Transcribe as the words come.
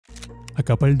A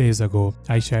couple days ago,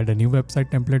 I shared a new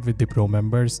website template with the Pro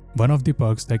members, one of the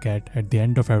perks they get at the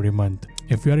end of every month.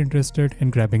 If you are interested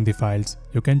in grabbing the files,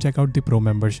 you can check out the Pro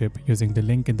membership using the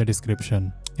link in the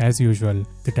description. As usual,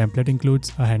 the template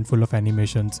includes a handful of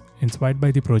animations inspired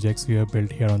by the projects we have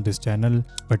built here on this channel,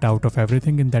 but out of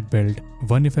everything in that build,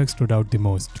 one effect stood out the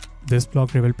most: this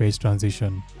block reveal page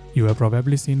transition. You have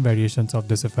probably seen variations of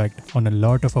this effect on a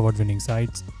lot of award-winning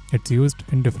sites. It's used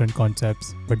in different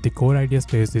concepts, but the core idea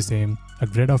stays the same: a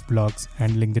grid of blocks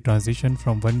handling the transition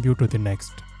from one view to the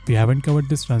next. We haven't covered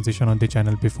this transition on the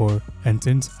channel before, and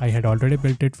since I had already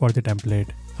built it for the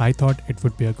template, I thought it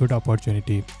would be a good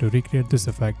opportunity to recreate this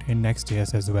effect in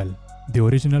Next.js as well. The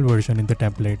original version in the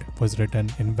template was written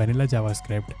in vanilla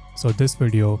JavaScript, so this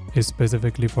video is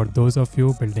specifically for those of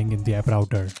you building in the app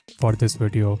router. For this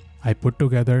video, I put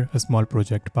together a small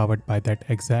project powered by that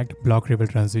exact block reveal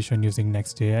transition using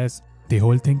Next.js. The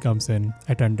whole thing comes in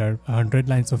at under 100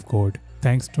 lines of code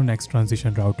thanks to Next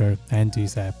Transition Router and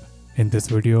GSAP. In this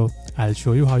video, I'll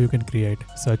show you how you can create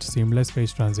such seamless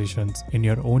page transitions in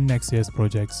your own Next.js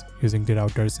projects using the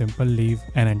router's simple leave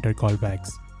and enter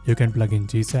callbacks. You can plug in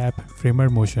GSAP, Framer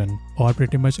Motion, or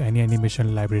pretty much any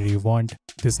animation library you want.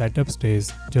 The setup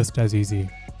stays just as easy.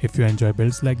 If you enjoy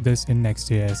builds like this in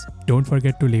Next.js, don't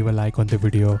forget to leave a like on the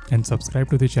video and subscribe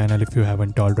to the channel if you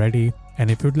haven't already. And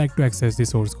if you'd like to access the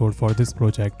source code for this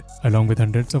project, along with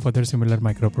hundreds of other similar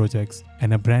micro projects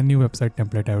and a brand new website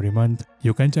template every month,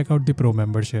 you can check out the Pro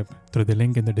membership through the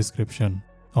link in the description.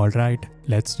 Alright,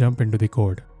 let's jump into the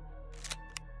code.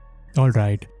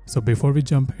 Alright, so before we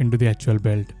jump into the actual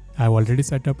build, I've already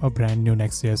set up a brand new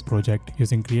Next.js project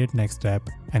using Create Next app,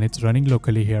 and it's running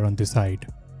locally here on the site.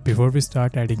 Before we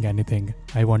start adding anything,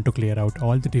 I want to clear out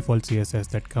all the default CSS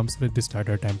that comes with the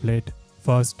starter template.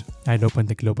 First, I'll open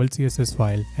the global CSS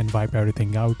file and wipe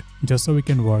everything out just so we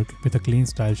can work with a clean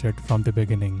style sheet from the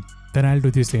beginning. Then I'll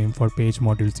do the same for page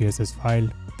module CSS file.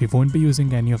 We won't be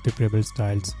using any of the pre-built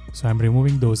styles, so I'm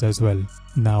removing those as well.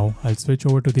 Now I'll switch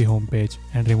over to the home page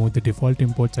and remove the default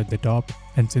imports at the top,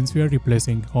 and since we are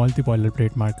replacing all the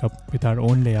boilerplate markup with our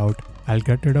own layout, I'll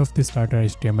get rid of the starter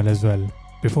HTML as well.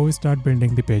 Before we start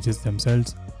building the pages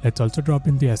themselves, let's also drop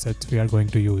in the assets we are going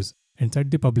to use.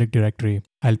 Inside the public directory,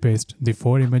 I'll paste the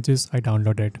 4 images I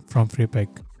downloaded from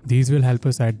FreePic. These will help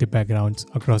us add the backgrounds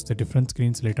across the different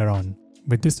screens later on.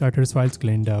 With the starters files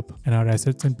cleaned up and our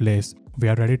assets in place, we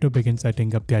are ready to begin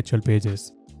setting up the actual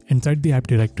pages. Inside the app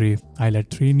directory, I'll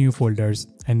add 3 new folders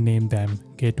and name them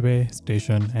Gateway,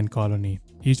 Station, and Colony.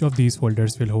 Each of these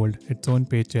folders will hold its own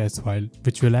page.js file,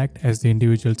 which will act as the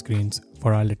individual screens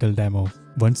for our little demo.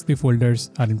 Once the folders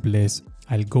are in place,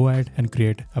 I'll go ahead and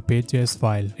create a page.js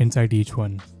file inside each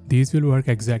one. These will work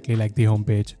exactly like the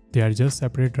homepage. They are just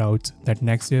separate routes that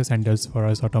Next.js handles for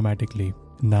us automatically.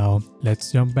 Now,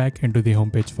 let's jump back into the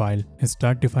homepage file and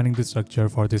start defining the structure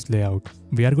for this layout.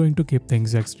 We are going to keep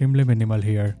things extremely minimal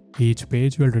here. Each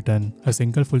page will return a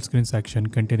single full screen section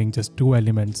containing just 2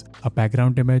 elements, a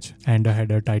background image and a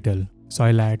header title. So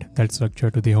I'll add that structure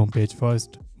to the homepage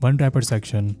first. One wrapper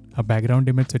section, a background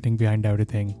image sitting behind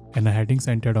everything, and a heading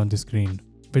centered on the screen.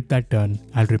 With that done,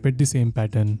 I'll repeat the same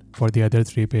pattern for the other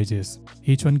 3 pages.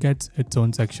 Each one gets its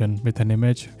own section with an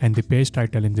image and the page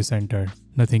title in the center.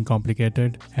 Nothing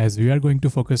complicated, as we are going to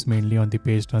focus mainly on the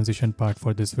page transition part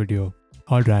for this video.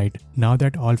 Alright, now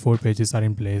that all 4 pages are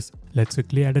in place, let's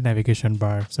quickly add a navigation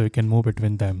bar so we can move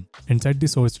between them. Inside the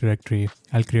source directory,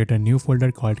 I'll create a new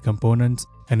folder called Components,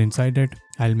 and inside it,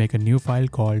 I'll make a new file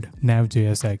called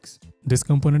nav.jsx. This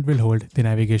component will hold the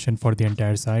navigation for the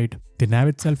entire site. The nav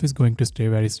itself is going to stay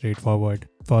very straightforward.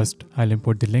 First, I'll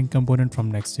import the link component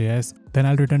from Next.js, then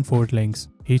I'll return 4 links,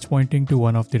 each pointing to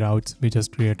one of the routes we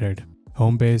just created: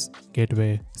 home base,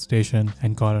 gateway, station,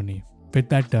 and colony. With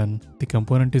that done, the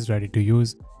component is ready to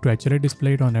use. To actually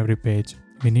display it on every page,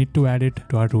 we need to add it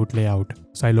to our root layout.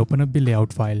 So I'll open up the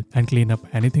layout file and clean up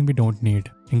anything we don't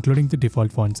need, including the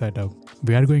default font setup.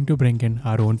 We are going to bring in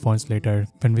our own fonts later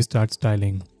when we start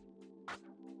styling.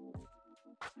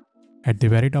 At the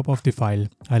very top of the file,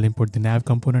 I'll import the nav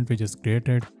component we just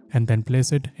created and then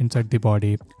place it inside the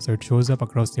body so it shows up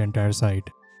across the entire site.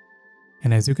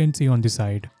 And as you can see on the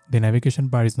side, the navigation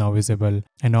bar is now visible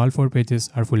and all 4 pages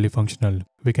are fully functional.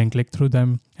 We can click through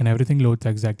them and everything loads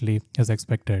exactly as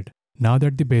expected. Now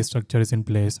that the base structure is in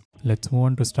place, let's move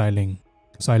on to styling.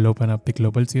 So I'll open up the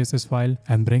global CSS file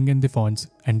and bring in the fonts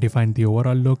and define the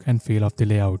overall look and feel of the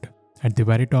layout. At the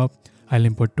very top, I'll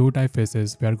import 2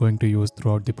 typefaces we are going to use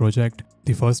throughout the project.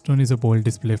 The first one is a bold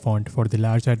display font for the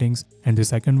large headings, and the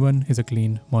second one is a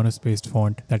clean monospaced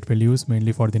font that we'll use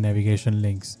mainly for the navigation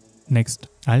links. Next,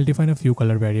 I'll define a few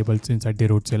color variables inside the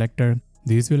root selector.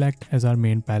 These will act as our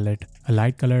main palette, a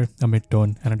light color, a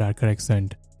mid-tone, and a darker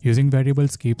accent. Using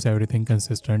variables keeps everything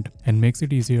consistent and makes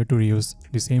it easier to reuse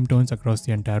the same tones across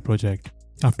the entire project.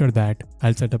 After that,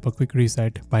 I'll set up a quick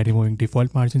reset by removing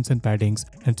default margins and paddings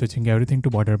and switching everything to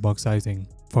border box sizing.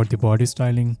 For the body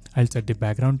styling, I'll set the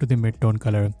background to the mid-tone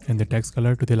color and the text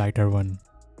color to the lighter one.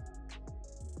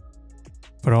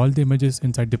 For all the images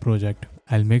inside the project,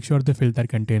 I'll make sure they fill their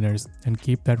containers and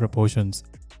keep their proportions.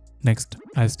 Next,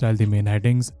 I'll style the main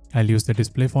headings. I'll use the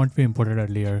display font we imported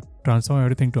earlier, transform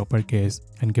everything to uppercase,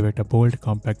 and give it a bold,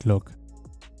 compact look.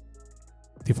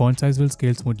 The font size will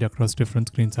scale smoothly across different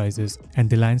screen sizes, and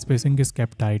the line spacing is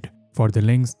kept tight. For the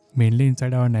links, mainly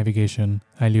inside our navigation,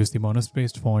 I'll use the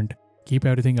monospaced font, keep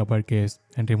everything uppercase,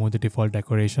 and remove the default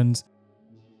decorations.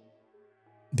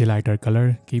 The lighter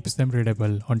color keeps them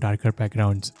readable on darker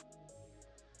backgrounds.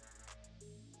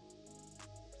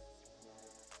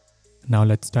 Now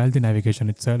let's style the navigation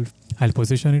itself. I'll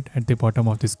position it at the bottom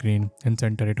of the screen and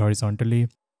center it horizontally.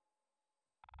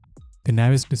 The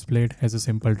nav is displayed as a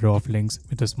simple row of links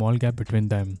with a small gap between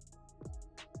them.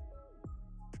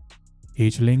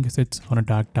 Each link sits on a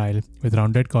dark tile with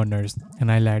rounded corners,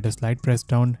 and I'll add a slight press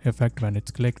down effect when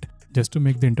it's clicked just to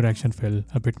make the interaction feel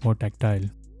a bit more tactile.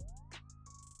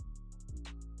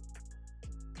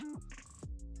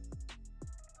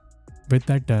 With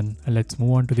that done, let's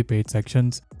move on to the page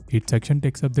sections. Each section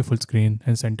takes up the full screen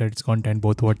and center its content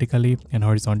both vertically and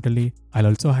horizontally. I'll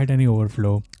also hide any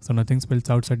overflow so nothing spills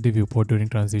outside the viewport during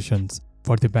transitions.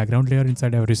 For the background layer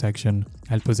inside every section,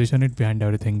 I'll position it behind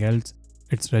everything else.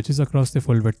 It stretches across the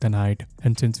full width and height,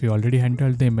 and since we already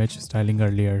handled the image styling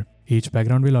earlier, each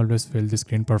background will always fill the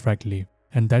screen perfectly.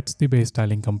 And that's the base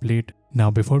styling complete.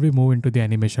 Now before we move into the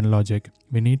animation logic,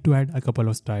 we need to add a couple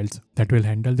of styles that will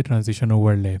handle the transition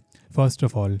overlay. First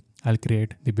of all, I'll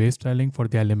create the base styling for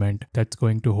the element that's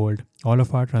going to hold all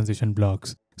of our transition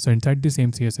blocks. So inside the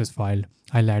same CSS file,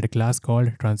 I'll add a class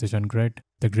called transition grid.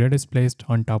 The grid is placed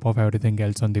on top of everything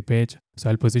else on the page, so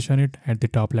I'll position it at the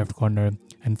top left corner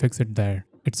and fix it there.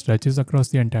 It stretches across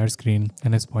the entire screen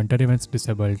and has pointer events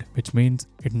disabled, which means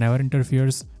it never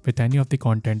interferes with any of the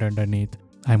content underneath.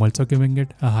 I'm also giving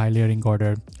it a high layering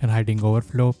order and hiding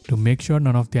overflow to make sure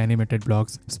none of the animated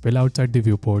blocks spill outside the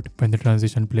viewport when the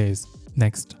transition plays.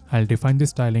 Next, I'll define the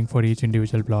styling for each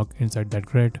individual block inside that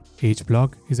grid. Each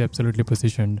block is absolutely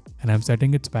positioned, and I'm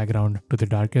setting its background to the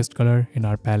darkest color in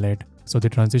our palette, so the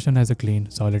transition has a clean,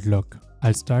 solid look.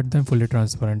 I'll start them fully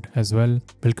transparent as well.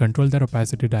 We'll control their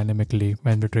opacity dynamically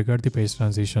when we trigger the page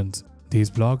transitions. These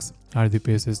blocks are the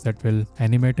pages that will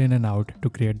animate in and out to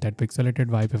create that pixelated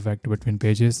vibe effect between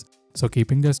pages. So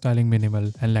keeping the styling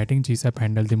minimal and letting GSAP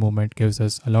handle the movement gives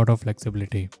us a lot of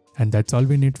flexibility. And that's all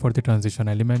we need for the transition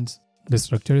elements. The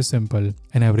structure is simple,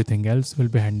 and everything else will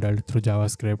be handled through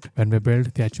JavaScript when we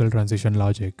build the actual transition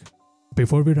logic.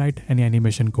 Before we write any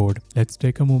animation code, let's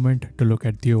take a moment to look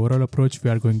at the overall approach we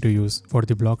are going to use for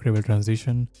the block reveal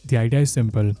transition. The idea is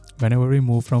simple. Whenever we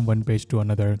move from one page to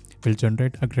another, we'll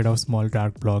generate a grid of small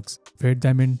dark blocks, fade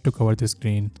them in to cover the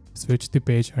screen, switch the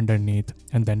page underneath,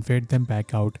 and then fade them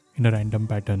back out in a random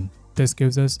pattern. This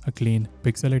gives us a clean,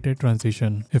 pixelated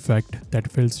transition effect that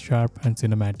feels sharp and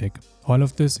cinematic. All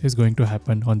of this is going to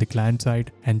happen on the client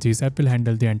side, and GSAP will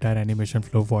handle the entire animation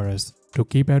flow for us. To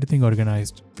keep everything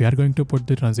organized, we are going to put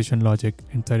the transition logic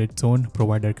inside its own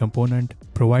provider component.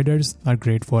 Providers are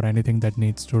great for anything that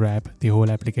needs to wrap the whole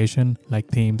application, like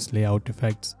themes, layout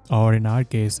effects, or in our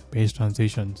case, page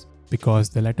transitions, because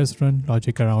they let us run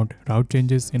logic around route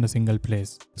changes in a single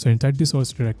place. So inside the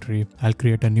source directory, I'll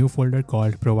create a new folder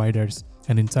called providers,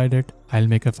 and inside it, I'll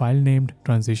make a file named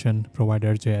transition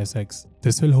provider.jsx.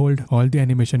 This will hold all the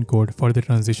animation code for the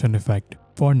transition effect.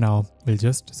 For now, we'll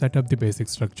just set up the basic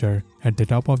structure. At the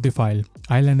top of the file,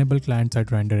 I'll enable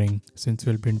client-side rendering since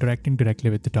we'll be interacting directly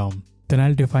with the DOM. Then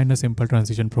I'll define a simple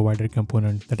transition provider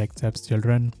component that accepts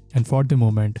children, and for the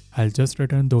moment, I'll just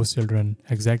return those children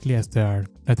exactly as they are.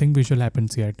 Nothing visual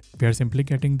happens yet. We are simply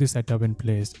getting the setup in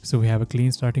place so we have a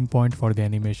clean starting point for the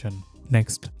animation.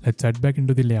 Next, let's head back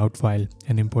into the layout file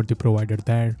and import the provider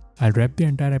there. I'll wrap the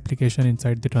entire application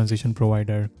inside the transition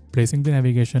provider, placing the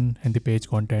navigation and the page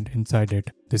content inside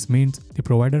it. This means the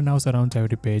provider now surrounds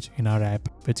every page in our app,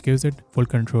 which gives it full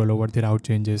control over the route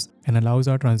changes and allows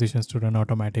our transitions to run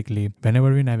automatically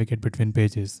whenever we navigate between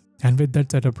pages. And with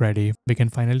that setup ready, we can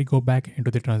finally go back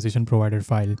into the transition provider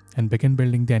file and begin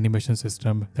building the animation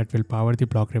system that will power the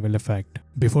block reveal effect.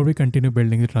 Before we continue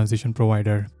building the transition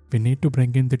provider, we need to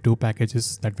bring in the two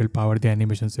packages that will power the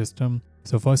animation system.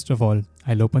 So first of all,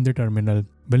 I'll open the terminal.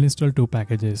 We'll install two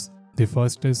packages. The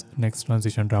first is Next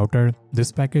Transition Router.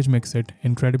 This package makes it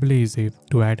incredibly easy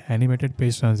to add animated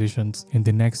page transitions in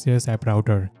the Next.js app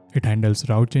router. It handles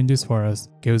route changes for us,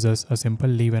 gives us a simple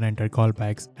leave and enter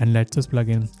callbacks, and lets us plug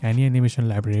in any animation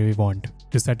library we want.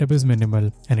 The setup is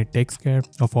minimal and it takes care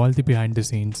of all the behind the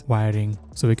scenes wiring,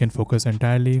 so we can focus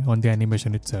entirely on the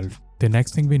animation itself. The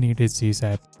next thing we need is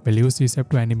GSAP. We'll use GSAP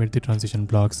to animate the transition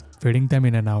blocks, fading them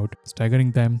in and out,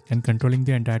 staggering them, and controlling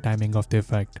the entire timing of the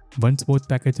effect. Once both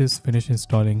packages finish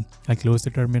installing, I'll close the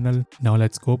terminal. Now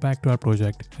let's go back to our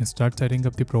project and start setting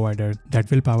up the provider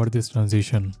that will power this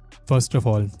transition. First of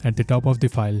all, at the top of the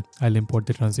file, I'll import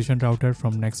the transition router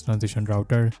from Next Transition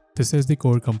Router. This is the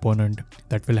core component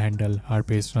that will handle our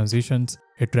page transitions.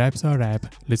 It wraps our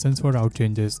app, listens for route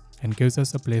changes, and gives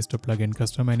us a place to plug in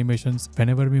custom animations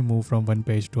whenever we move from one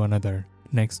page to another.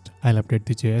 Next, I'll update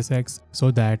the JSX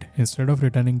so that instead of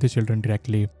returning the children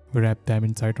directly, we wrap them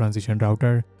inside Transition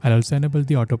Router. I'll also enable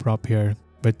the auto prop here.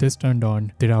 With this turned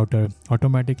on, the router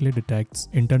automatically detects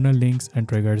internal links and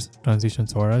triggers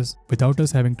transitions for us without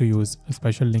us having to use a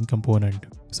special link component.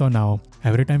 So now,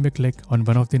 every time we click on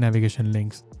one of the navigation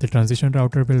links, the transition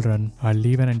router will run our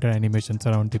leave and enter animations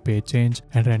around the page change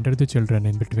and render the children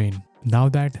in between. Now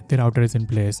that the router is in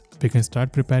place, we can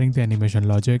start preparing the animation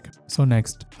logic. So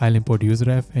next, I'll import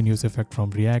useRef and useEffect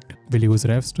from React. We'll use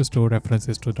refs to store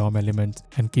references to DOM elements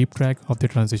and keep track of the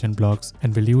transition blocks,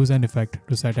 and we'll use an effect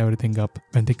to set everything up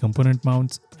when the component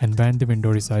mounts and when the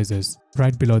window resizes.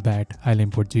 Right below that, I'll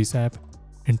import GSAP.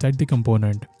 Inside the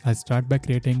component, I'll start by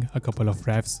creating a couple of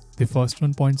refs. The first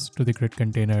one points to the grid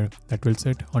container that will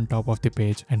sit on top of the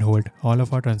page and hold all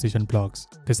of our transition blocks.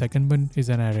 The second one is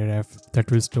an array ref that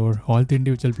will store all the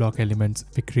individual block elements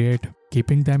we create.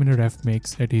 Keeping them in a ref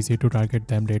makes it easy to target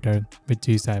them later with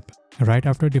GSAP. Right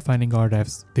after defining our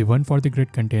refs, the one for the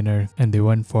grid container and the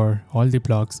one for all the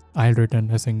blocks, I'll return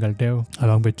a single div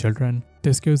along with children.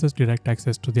 This gives us direct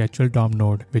access to the actual DOM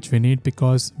node, which we need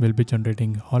because we'll be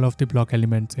generating all of the block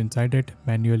elements inside it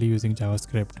manually using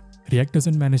JavaScript. React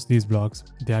doesn't manage these blocks,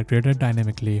 they are created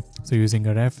dynamically, so using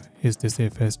a ref is the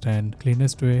safest and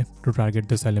cleanest way to target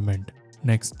this element.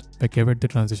 Next, we give it the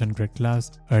transition grid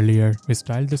class. Earlier, we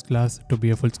styled this class to be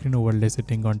a full screen overlay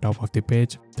sitting on top of the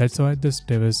page. That's why this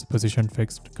div is position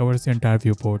fixed, covers the entire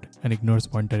viewport, and ignores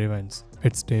pointer events.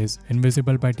 It stays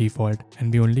invisible by default,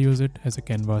 and we only use it as a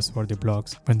canvas for the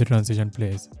blocks when the transition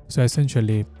plays. So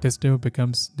essentially, this div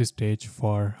becomes the stage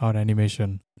for our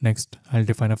animation. Next, I'll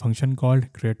define a function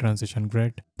called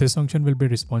createTransitionGrid. This function will be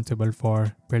responsible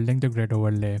for building the grid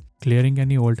overlay, clearing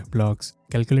any old blocks,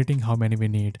 calculating how many we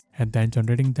need, and then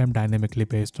generating them dynamically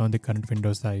based on the current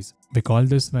window size. We call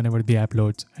this whenever the app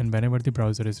loads and whenever the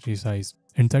browser is resized.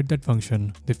 Inside that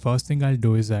function, the first thing I'll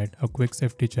do is add a quick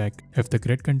safety check. If the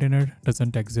grid container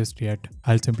doesn't exist yet,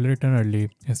 I'll simply return early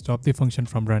and stop the function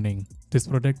from running. This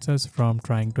protects us from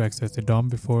trying to access the DOM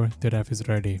before the ref is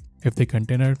ready. If the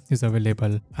container is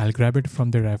available, I'll grab it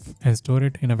from the ref and store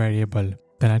it in a variable.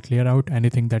 Then I'll clear out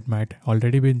anything that might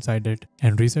already be inside it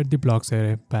and reset the blocks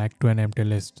array back to an empty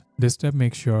list. This step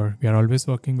makes sure we are always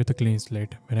working with a clean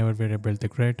slate whenever we rebuild the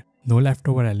grid. No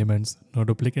leftover elements, no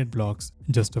duplicate blocks,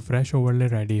 just a fresh overlay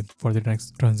ready for the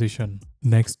next transition.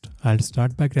 Next, I'll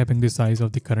start by grabbing the size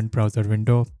of the current browser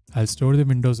window. I'll store the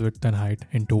window's width and height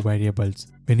in two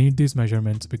variables. We need these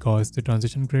measurements because the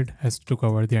transition grid has to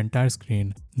cover the entire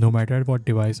screen, no matter what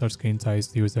device or screen size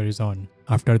the user is on.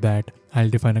 After that, I'll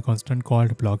define a constant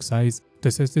called block size.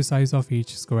 This is the size of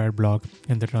each square block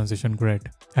in the transition grid.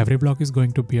 Every block is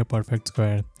going to be a perfect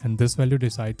square, and this value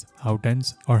decides how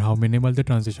dense or how minimal the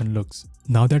transition looks.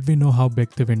 Now that we know how big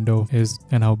the window is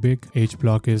and how big each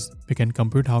block is, we can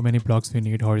compute how many blocks we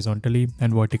need horizontally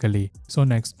and vertically. So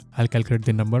next, I'll calculate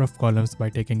the number of columns by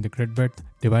taking the grid width,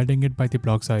 dividing it by the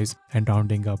block size, and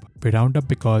rounding up. We round up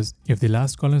because if the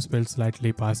last column spills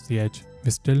slightly past the edge,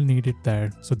 we still need it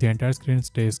there so the entire screen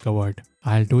stays covered.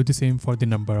 I'll do the same for the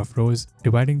number of rows,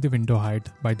 dividing the window height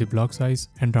by the block size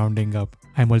and rounding up.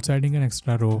 I'm also adding an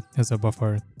extra row as a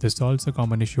buffer. This solves a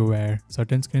common issue where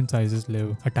certain screen sizes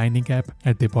leave a tiny gap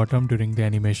at the bottom during the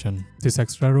animation. This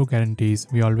extra row guarantees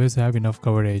we always have enough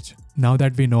coverage. Now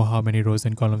that we know how many rows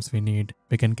and columns we need,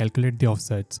 we can calculate the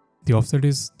offsets. The offset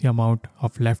is the amount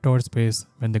of leftover space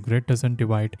when the grid doesn't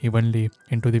divide evenly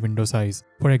into the window size.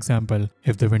 For example,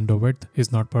 if the window width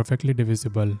is not perfectly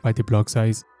divisible by the block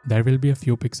size, there will be a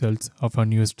few pixels of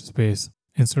unused space.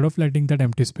 Instead of letting that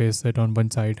empty space sit on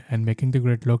one side and making the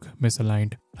grid look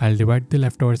misaligned, I'll divide the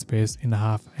leftover space in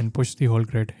half and push the whole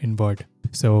grid inward.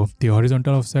 So the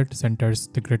horizontal offset centers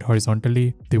the grid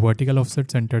horizontally, the vertical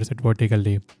offset centers it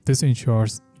vertically. This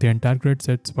ensures the entire grid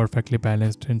sits perfectly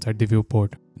balanced inside the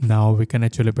viewport. Now we can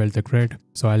actually build the grid.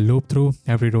 So I'll loop through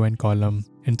every row and column.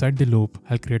 Inside the loop,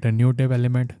 I'll create a new div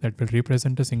element that will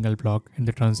represent a single block in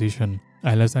the transition.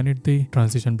 I'll assign it the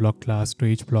transition block class to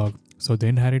each block, so they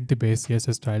inherit the base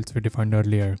CSS styles we defined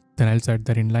earlier. Then I'll set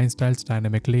their inline styles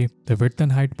dynamically. The width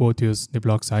and height both use the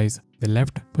block size. The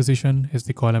left position is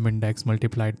the column index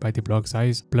multiplied by the block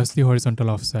size plus the horizontal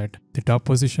offset. The top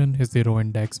position is the row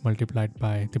index multiplied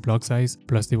by the block size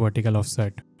plus the vertical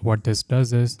offset. What this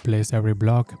does is place every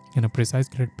block in a precise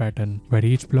grid pattern where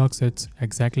each block sits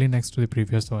exactly next to the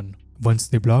previous one. Once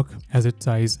the block has its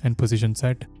size and position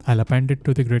set, I'll append it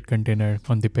to the grid container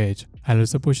on the page. I'll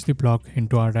also push the block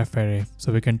into our ref array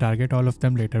so we can target all of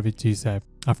them later with GSAP.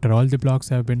 After all the blocks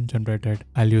have been generated,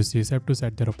 I'll use GSAP to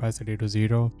set their opacity to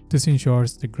 0. This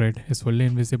ensures the grid is fully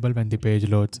invisible when the page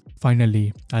loads.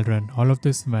 Finally, I'll run all of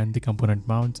this when the component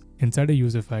mounts. Inside a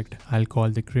use effect, I'll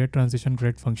call the create transition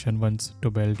grid function once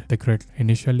to build the grid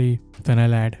initially. Then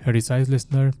I'll add a resize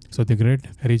listener so the grid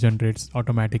regenerates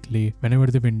automatically whenever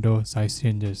the window size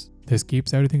changes. This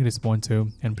keeps everything responsive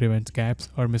and prevents gaps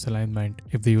or misalignment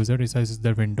if the user resizes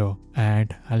their window.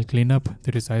 And I'll clean up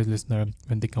the resize listener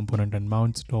when the component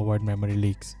unmounts to avoid memory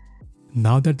leaks.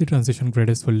 Now that the transition grid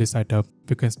is fully set up,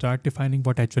 we can start defining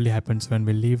what actually happens when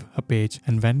we leave a page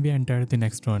and when we enter the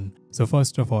next one. So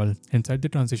first of all, inside the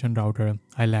transition router,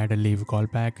 I'll add a leave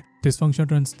callback. This function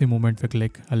runs the moment we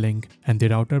click a link and the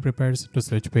router prepares to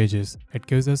switch pages. It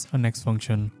gives us a next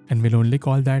function and we'll only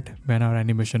call that when our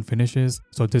animation finishes.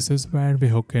 So this is where we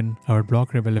hook in our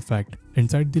block reveal effect.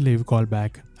 Inside the leave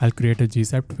callback, I'll create a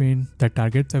GSAP tween that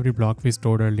targets every block we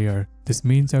stored earlier. This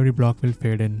means every block will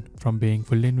fade in from being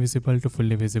fully invisible to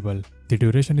fully visible. The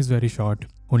duration is very short,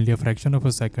 only a fraction of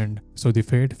a second, so the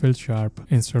fade feels sharp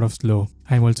instead of slow.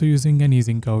 I'm also using an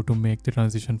easing curve to make the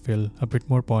transition feel a bit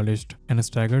more polished and a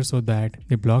stagger so that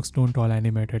the blocks don't all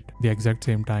animate at the exact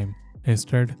same time.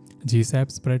 Instead,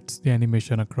 GSAP spreads the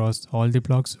animation across all the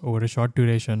blocks over a short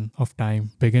duration of time,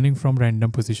 beginning from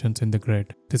random positions in the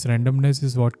grid. This randomness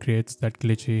is what creates that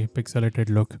glitchy,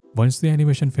 pixelated look. Once the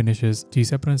animation finishes,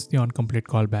 GSAP runs the onComplete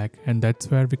callback, and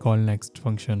that's where we call next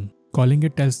function. Calling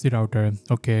it tells the router,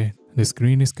 okay, the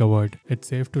screen is covered, it's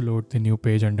safe to load the new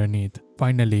page underneath.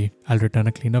 Finally, I'll return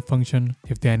a cleanup function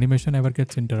if the animation ever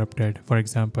gets interrupted. For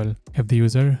example, if the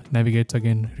user navigates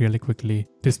again really quickly,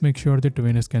 this makes sure the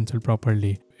tween is cancelled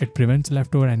properly. It prevents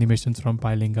leftover animations from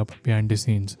piling up behind the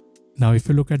scenes. Now if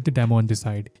you look at the demo on the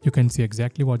side, you can see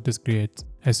exactly what this creates.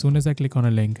 As soon as I click on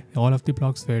a link, all of the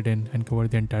blocks fade in and cover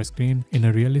the entire screen in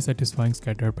a really satisfying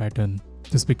scatter pattern.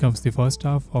 This becomes the first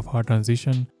half of our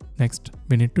transition. Next,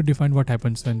 we need to define what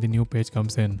happens when the new page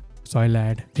comes in. So I'll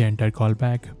add the entire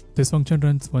callback. This function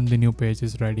runs when the new page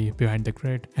is ready behind the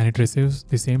grid and it receives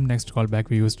the same next callback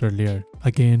we used earlier.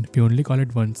 Again, we only call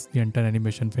it once the entire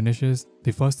animation finishes.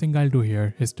 The first thing I'll do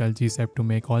here is tell GSAP to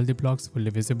make all the blocks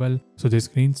fully visible so the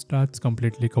screen starts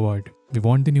completely covered. We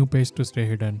want the new page to stay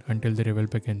hidden until the reveal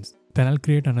begins. Then I'll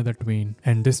create another tween,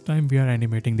 and this time we are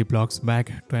animating the blocks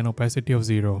back to an opacity of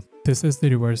 0. This is the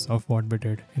reverse of what we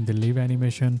did in the leave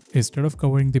animation. Instead of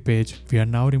covering the page, we are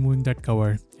now removing that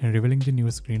cover and revealing the new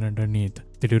screen underneath.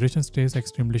 The duration stays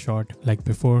extremely short like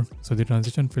before, so the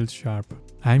transition feels sharp.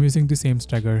 I am using the same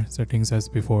stagger settings as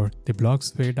before. The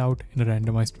blocks fade out in a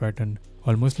randomized pattern,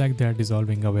 almost like they are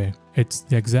dissolving away. It's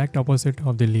the exact opposite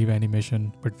of the leave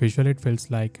animation, but visually it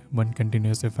feels like one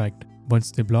continuous effect.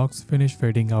 Once the blocks finish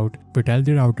fading out, we tell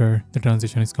the router the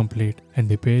transition is complete and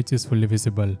the page is fully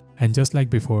visible. And just like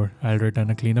before, I'll return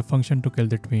a cleanup function to kill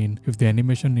the tween if the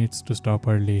animation needs to stop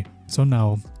early. So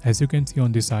now, as you can see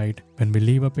on the side, when we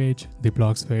leave a page, the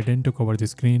blocks fade in to cover the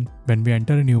screen. When we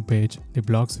enter a new page, the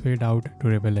blocks fade out to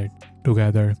reveal it.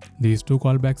 Together, these two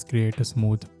callbacks create a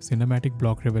smooth, cinematic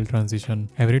block reveal transition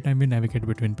every time we navigate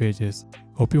between pages.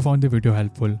 Hope you found the video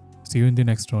helpful. See you in the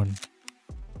next one.